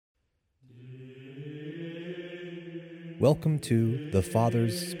Welcome to The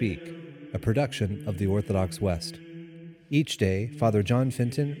Fathers Speak, a production of the Orthodox West. Each day, Father John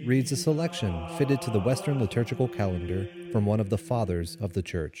Fenton reads a selection fitted to the Western liturgical calendar from one of the Fathers of the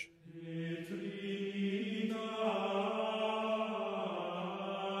Church.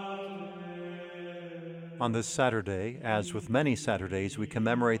 On this Saturday, as with many Saturdays, we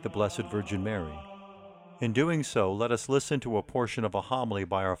commemorate the Blessed Virgin Mary. In doing so, let us listen to a portion of a homily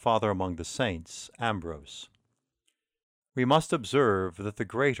by our Father among the Saints, Ambrose. We must observe that the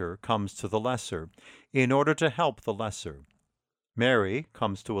greater comes to the lesser, in order to help the lesser. Mary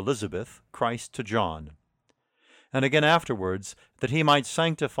comes to Elizabeth, Christ to John. And again afterwards, that he might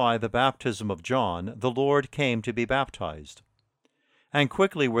sanctify the baptism of John, the Lord came to be baptized. And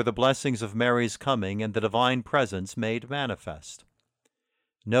quickly were the blessings of Mary's coming and the divine presence made manifest.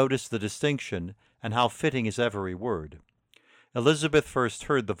 Notice the distinction, and how fitting is every word. Elizabeth first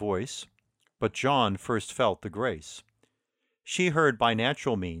heard the voice, but John first felt the grace. She heard by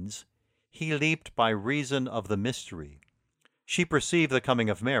natural means, he leaped by reason of the mystery. She perceived the coming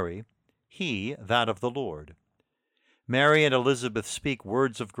of Mary, he that of the Lord. Mary and Elizabeth speak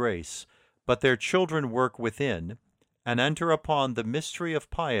words of grace, but their children work within, and enter upon the mystery of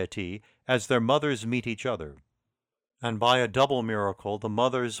piety as their mothers meet each other. And by a double miracle the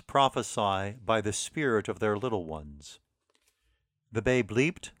mothers prophesy by the spirit of their little ones. The babe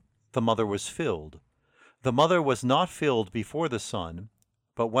leaped, the mother was filled. The mother was not filled before the Son,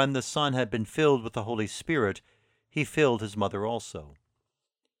 but when the Son had been filled with the Holy Spirit, he filled his mother also.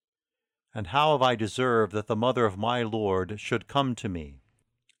 And how have I deserved that the mother of my Lord should come to me?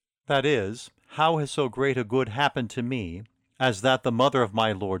 That is, how has so great a good happened to me, as that the mother of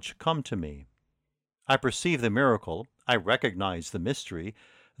my Lord should come to me? I perceive the miracle, I recognize the mystery.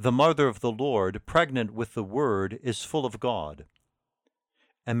 The mother of the Lord, pregnant with the Word, is full of God.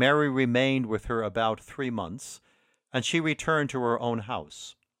 And Mary remained with her about 3 months, and she returned to her own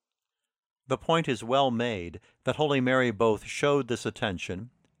house. The point is well made that Holy Mary both showed this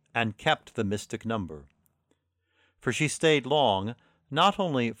attention and kept the mystic number. For she stayed long, not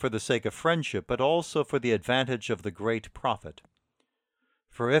only for the sake of friendship, but also for the advantage of the great prophet.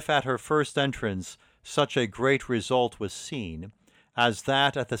 For if at her first entrance such a great result was seen, as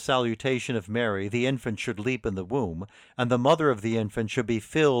that at the salutation of Mary the infant should leap in the womb, and the mother of the infant should be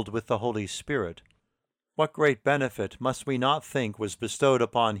filled with the Holy Spirit, what great benefit must we not think was bestowed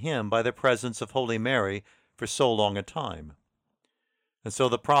upon him by the presence of Holy Mary for so long a time? And so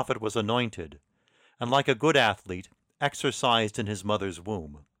the prophet was anointed, and like a good athlete, exercised in his mother's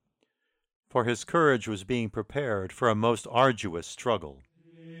womb. For his courage was being prepared for a most arduous struggle.